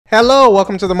Hello,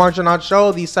 welcome to the Marginaut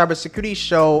Show, the cybersecurity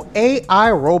show.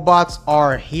 AI robots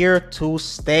are here to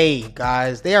stay,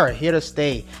 guys. They are here to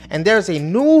stay. And there's a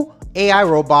new AI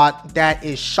robot that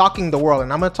is shocking the world,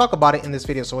 and I'm going to talk about it in this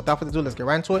video. So without further ado, let's get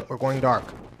right into it. We're going dark.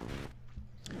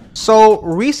 So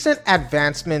recent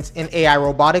advancements in AI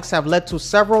robotics have led to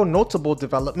several notable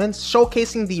developments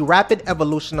showcasing the rapid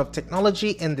evolution of technology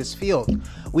in this field.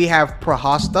 We have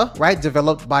Prahasta, right,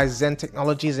 developed by Zen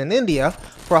Technologies in India.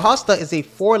 Prahasta is a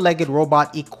four-legged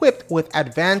robot equipped with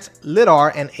advanced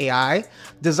LiDAR and AI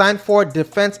designed for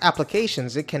defense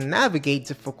applications. It can navigate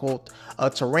difficult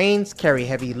terrains, carry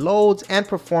heavy loads, and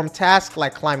perform tasks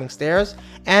like climbing stairs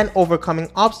and overcoming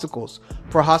obstacles.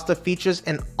 Prahasta features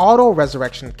an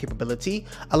auto-resurrection capability,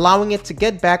 allowing it to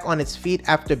get back on its feet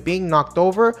after being knocked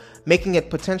over, making it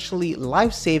potentially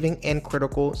life-saving in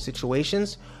critical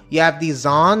situations. You have the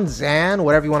Zan,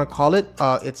 whatever you want to call it.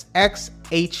 It's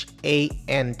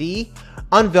XHAND,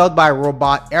 unveiled by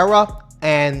Robot Era.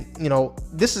 And,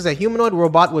 this is a humanoid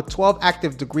robot with 12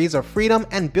 active degrees of freedom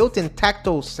and built-in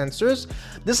tactile sensors.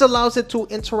 This allows it to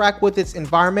interact with its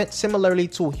environment similarly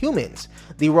to humans.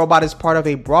 The robot is part of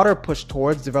a broader push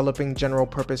towards developing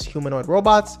general-purpose humanoid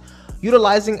robots,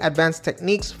 utilizing advanced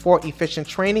techniques for efficient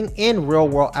training in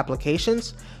real-world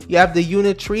applications. You have the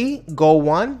Unitree Go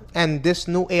 1, and this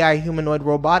new AI humanoid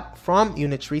robot from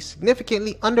Unitree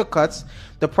significantly undercuts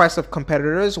the price of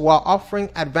competitors while offering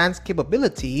advanced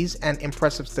capabilities and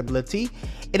impressive stability.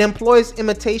 It employs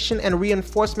imitation and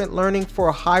reinforcement learning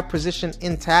for high precision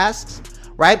in tasks,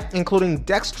 right, including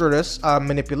dexterous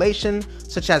manipulation,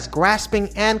 such as grasping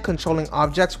and controlling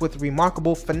objects with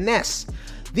remarkable finesse.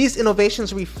 These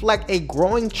innovations reflect a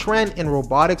growing trend in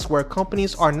robotics where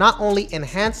companies are not only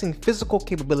enhancing physical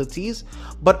capabilities,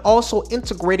 but also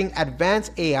integrating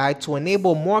advanced AI to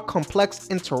enable more complex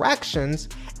interactions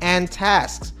and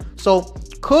tasks. So,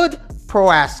 could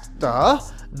Prahasta,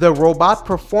 the robot,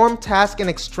 perform tasks in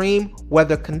extreme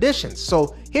weather conditions?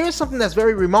 So, here's something that's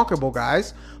very remarkable,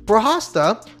 guys.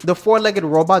 Prahasta, the four-legged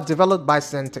robot developed by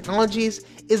Zen Technologies,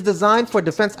 is designed for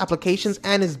defense applications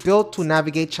and is built to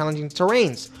navigate challenging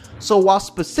terrains. So while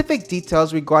specific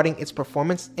details regarding its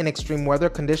performance in extreme weather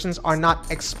conditions are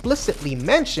not explicitly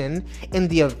mentioned in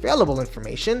the available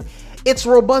information, its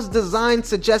robust design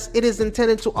suggests it is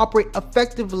intended to operate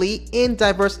effectively in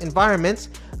diverse environments.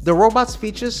 The robot's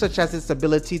features, such as its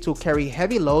ability to carry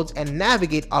heavy loads and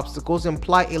navigate obstacles,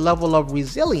 imply a level of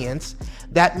resilience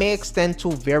that may extend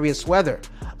to various weather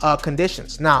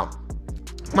conditions. Now,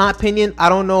 my opinion, I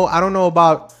don't know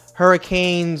about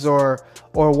hurricanes or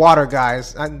water,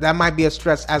 guys. That might be a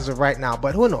stretch as of right now,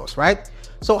 but who knows, right?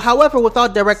 So, however,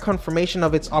 without direct confirmation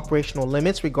of its operational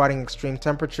limits regarding extreme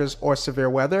temperatures or severe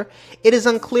weather, it is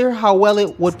unclear how well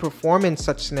it would perform in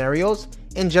such scenarios.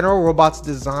 In general, robots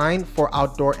designed for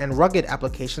outdoor and rugged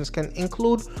applications can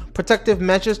include protective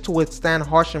measures to withstand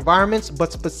harsh environments,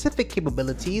 but specific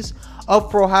capabilities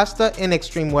of Prahasta in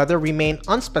extreme weather remain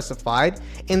unspecified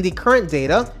in the current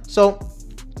data. So,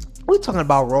 we're talking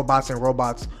about robots and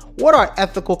robots. What are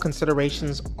ethical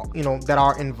considerations, that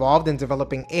are involved in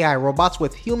developing AI robots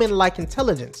with human-like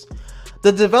intelligence?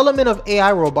 The development of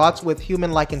AI robots with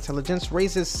human-like intelligence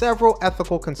raises several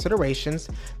ethical considerations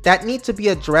that need to be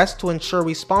addressed to ensure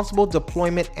responsible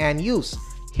deployment and use.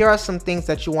 Here are some things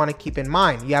that you want to keep in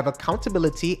mind. You have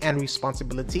accountability and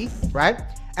responsibility, right?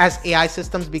 As AI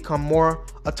systems become more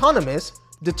autonomous,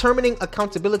 determining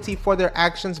accountability for their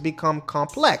actions become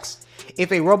complex.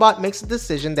 If a robot makes a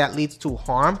decision that leads to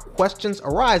harm, questions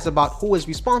arise about who is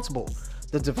responsible: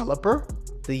 the developer,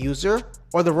 the user,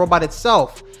 or the robot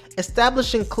itself.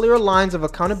 Establishing clear lines of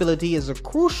accountability is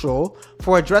crucial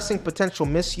for addressing potential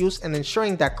misuse and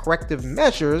ensuring that corrective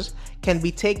measures can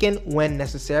be taken when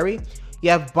necessary.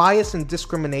 You have bias and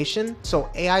discrimination. So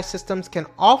AI systems can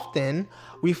often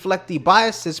reflect the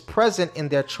biases present in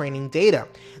their training data.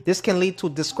 This can lead to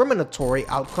discriminatory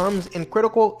outcomes in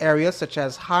critical areas such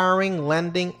as hiring,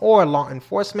 lending, or law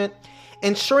enforcement.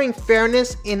 Ensuring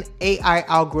fairness in AI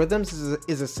algorithms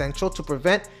is essential to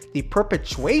prevent the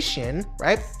perpetuation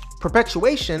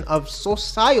of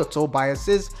societal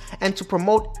biases and to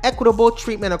promote equitable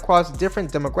treatment across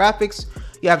different demographics.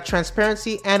 You have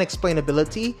transparency and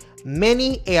explainability.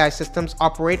 Many AI systems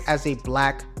operate as a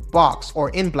black box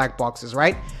or in black boxes,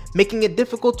 right? Making it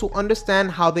difficult to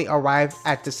understand how they arrive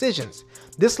at decisions.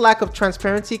 This lack of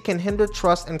transparency can hinder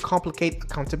trust and complicate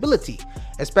accountability,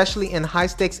 especially in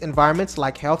high-stakes environments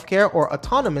like healthcare or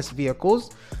autonomous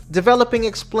vehicles. Developing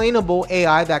explainable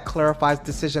AI that clarifies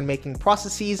decision-making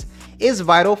processes is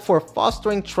vital for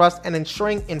fostering trust and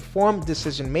ensuring informed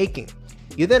decision-making.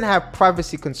 You then have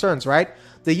privacy concerns, right?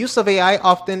 The use of AI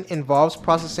often involves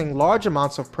processing large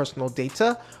amounts of personal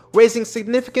data, Raising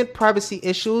significant privacy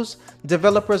issues,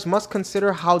 developers must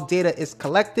consider how data is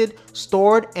collected,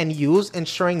 stored, and used,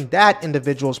 ensuring that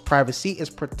individuals' privacy is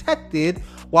protected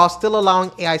while still allowing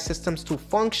AI systems to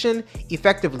function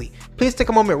effectively. Please take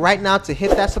a moment right now to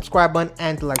hit that subscribe button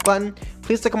and the like button.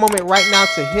 Please take a moment right now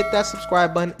to hit that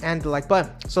subscribe button and the like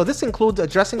button. So this includes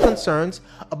addressing concerns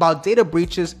about data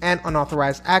breaches and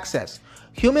unauthorized access.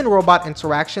 Human-robot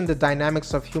interaction, the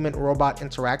dynamics of human-robot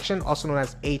interaction, also known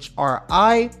as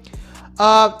HRI,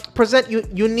 present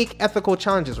unique ethical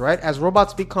challenges, right? As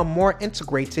robots become more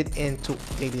integrated into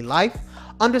daily life,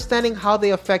 understanding how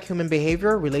they affect human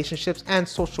behavior, relationships, and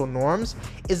social norms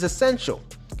is essential.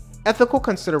 Ethical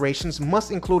considerations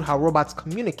must include how robots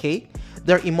communicate,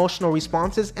 their emotional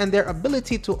responses, and their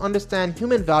ability to understand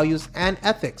human values and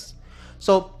ethics.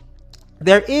 So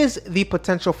there is the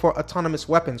potential for autonomous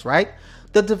weapons, right?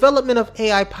 The development of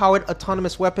AI-powered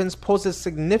autonomous weapons poses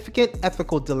significant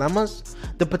ethical dilemmas.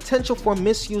 The potential for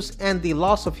misuse and the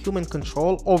loss of human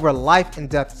control over life and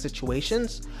death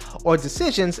situations or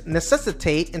decisions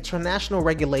necessitate international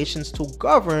regulations to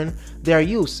govern their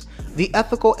use. The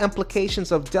ethical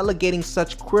implications of delegating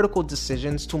such critical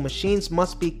decisions to machines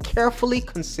must be carefully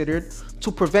considered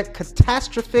to prevent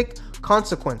catastrophic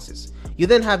consequences. You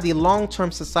then have the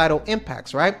long-term societal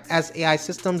impacts, right? As AI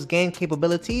systems gain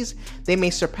capabilities, they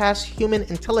may surpass human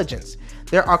intelligence.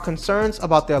 There are concerns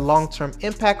about their long-term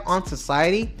impact on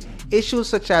society, issues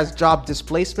such as job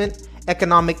displacement,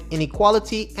 economic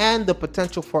inequality, and the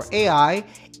potential for AI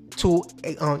to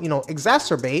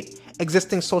exacerbate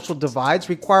existing social divides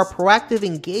require proactive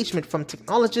engagement from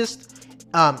technologists,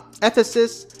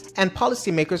 ethicists, and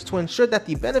policymakers to ensure that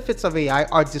the benefits of AI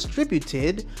are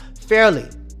distributed fairly.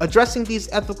 Addressing these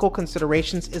ethical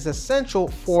considerations is essential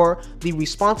for the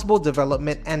responsible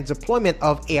development and deployment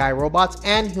of AI robots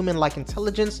and human-like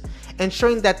intelligence,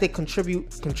 ensuring that they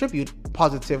contribute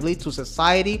positively to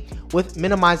society with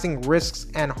minimizing risks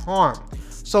and harm.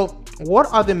 So,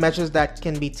 what are the measures that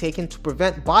can be taken to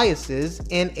prevent biases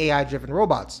in AI-driven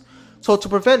robots? So to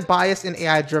prevent bias in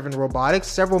AI-driven robotics,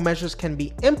 several measures can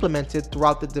be implemented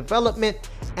throughout the development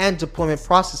and deployment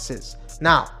processes.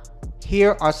 Now,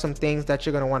 here are some things that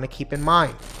you're going to want to keep in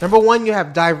mind. Number one, you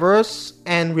have diverse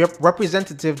and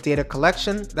representative data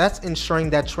collection. That's ensuring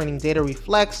that training data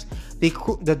reflects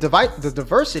the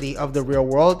diversity of the real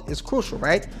world is crucial,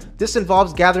 right? This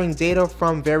involves gathering data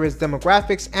from various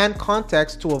demographics and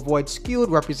contexts to avoid skewed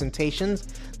representations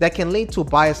that can lead to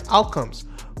biased outcomes.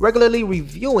 Regularly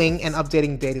reviewing and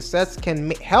updating datasets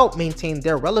can help maintain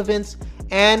their relevance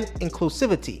and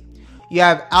inclusivity. You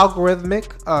have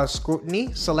algorithmic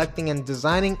scrutiny. Selecting and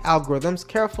designing algorithms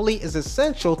carefully is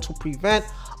essential to prevent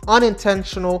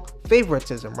unintentional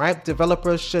favoritism, right?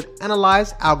 Developers should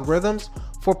analyze algorithms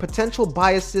for potential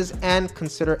biases and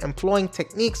consider employing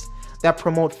techniques that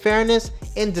promote fairness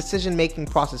in decision-making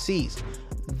processes.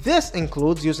 This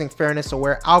includes using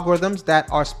fairness-aware algorithms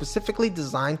that are specifically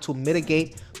designed to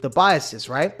mitigate the biases,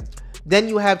 right? Then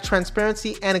you have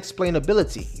transparency and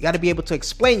explainability. You got to be able to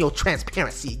explain your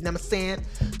transparency, you know what I'm saying?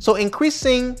 So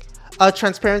increasing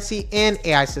transparency in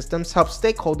AI systems helps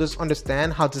stakeholders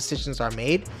understand how decisions are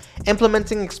made.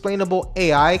 Implementing explainable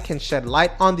AI can shed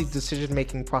light on the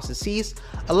decision-making processes,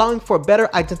 allowing for better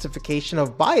identification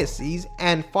of biases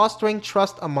and fostering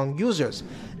trust among users.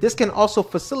 This can also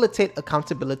facilitate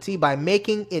accountability by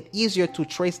making it easier to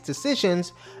trace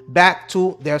decisions back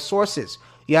to their sources.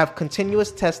 You have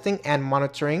continuous testing and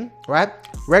monitoring, right?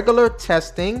 Regular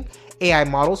testing AI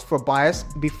models for bias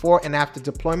before and after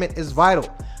deployment is vital.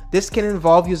 This can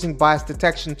involve using bias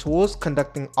detection tools,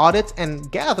 conducting audits, and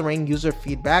gathering user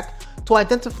feedback to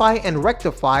identify and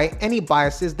rectify any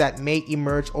biases that may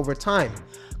emerge over time.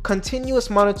 Continuous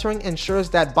monitoring ensures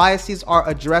that biases are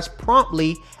addressed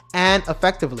promptly and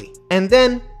effectively. And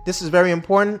then, this is very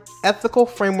important, ethical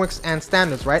frameworks and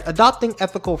standards, right? Adopting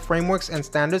ethical frameworks and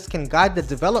standards can guide the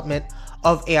development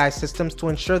of AI systems to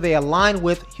ensure they align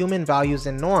with human values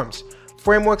and norms.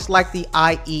 Frameworks like the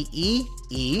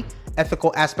IEEE,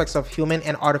 Ethical Aspects of Human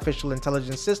and Artificial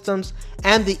Intelligence Systems,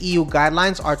 and the EU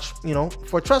guidelines are,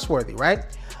 for trustworthy, right?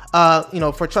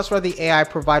 For trustworthy AI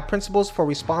provide principles for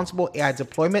responsible AI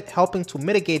deployment, helping to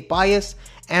mitigate bias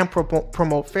and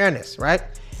promote fairness, right?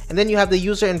 And then you have the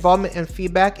user involvement and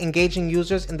feedback. Engaging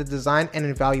users in the design and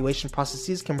evaluation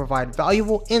processes can provide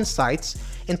valuable insights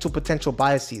into potential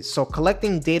biases. So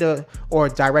collecting data or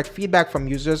direct feedback from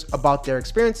users about their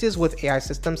experiences with AI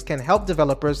systems can help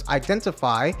developers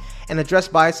identify and address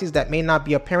biases that may not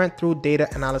be apparent through data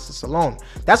analysis alone.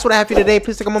 That's what I have for you today.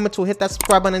 Please take a moment to hit that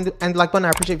subscribe button and like button. I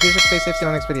appreciate your vision. Stay safe. See you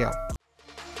in the next video.